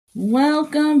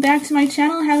Welcome back to my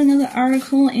channel. I have another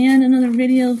article and another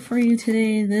video for you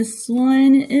today. This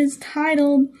one is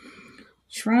titled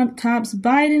Trump Tops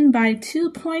Biden by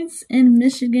 2 points in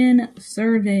Michigan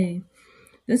Survey.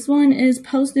 This one is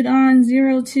posted on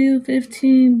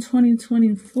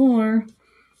 02/15/2024.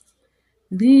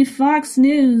 The Fox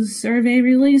News survey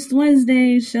released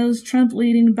Wednesday shows Trump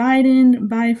leading Biden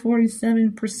by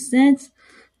 47%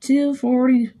 to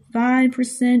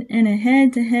 45% in a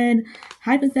head-to-head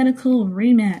hypothetical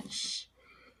rematch.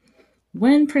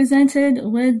 When presented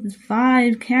with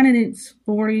 5 candidates,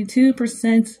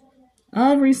 42%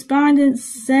 of respondents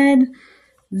said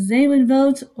they would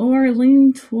vote or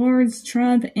lean towards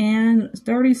Trump, and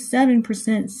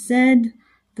 37% said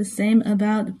the same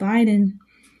about Biden.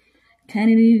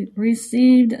 Kennedy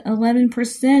received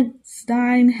 11%,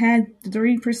 Stein had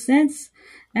 3%,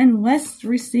 and West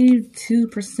received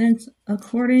 2%,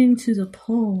 according to the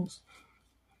polls.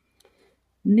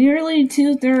 Nearly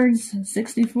two-thirds,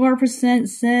 64%,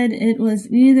 said it was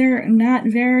either not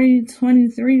very,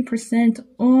 23%,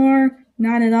 or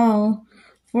not at all,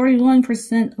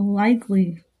 41%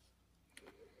 likely.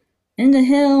 In the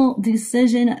Hill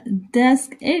Decision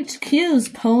Desk HQ's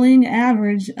polling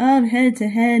average of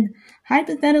head-to-head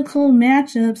hypothetical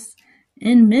matchups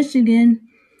in Michigan,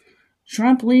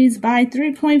 Trump leads by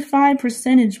 3.5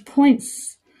 percentage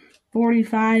points,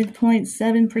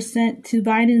 45.7% to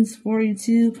Biden's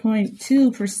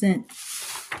 42.2%.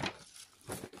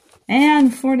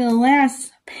 And for the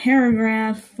last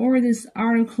paragraph for this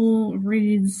article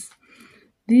reads,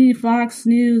 the Fox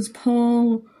News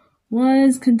poll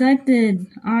was conducted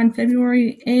on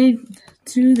February 8th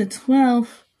to the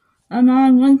 12th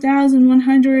among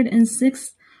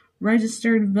 1,106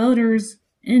 registered voters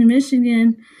in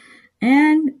Michigan,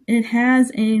 and it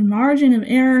has a margin of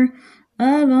error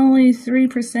of only 3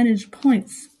 percentage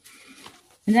points.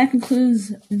 And that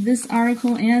concludes this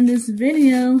article and this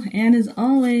video, and as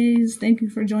always, thank you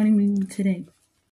for joining me today.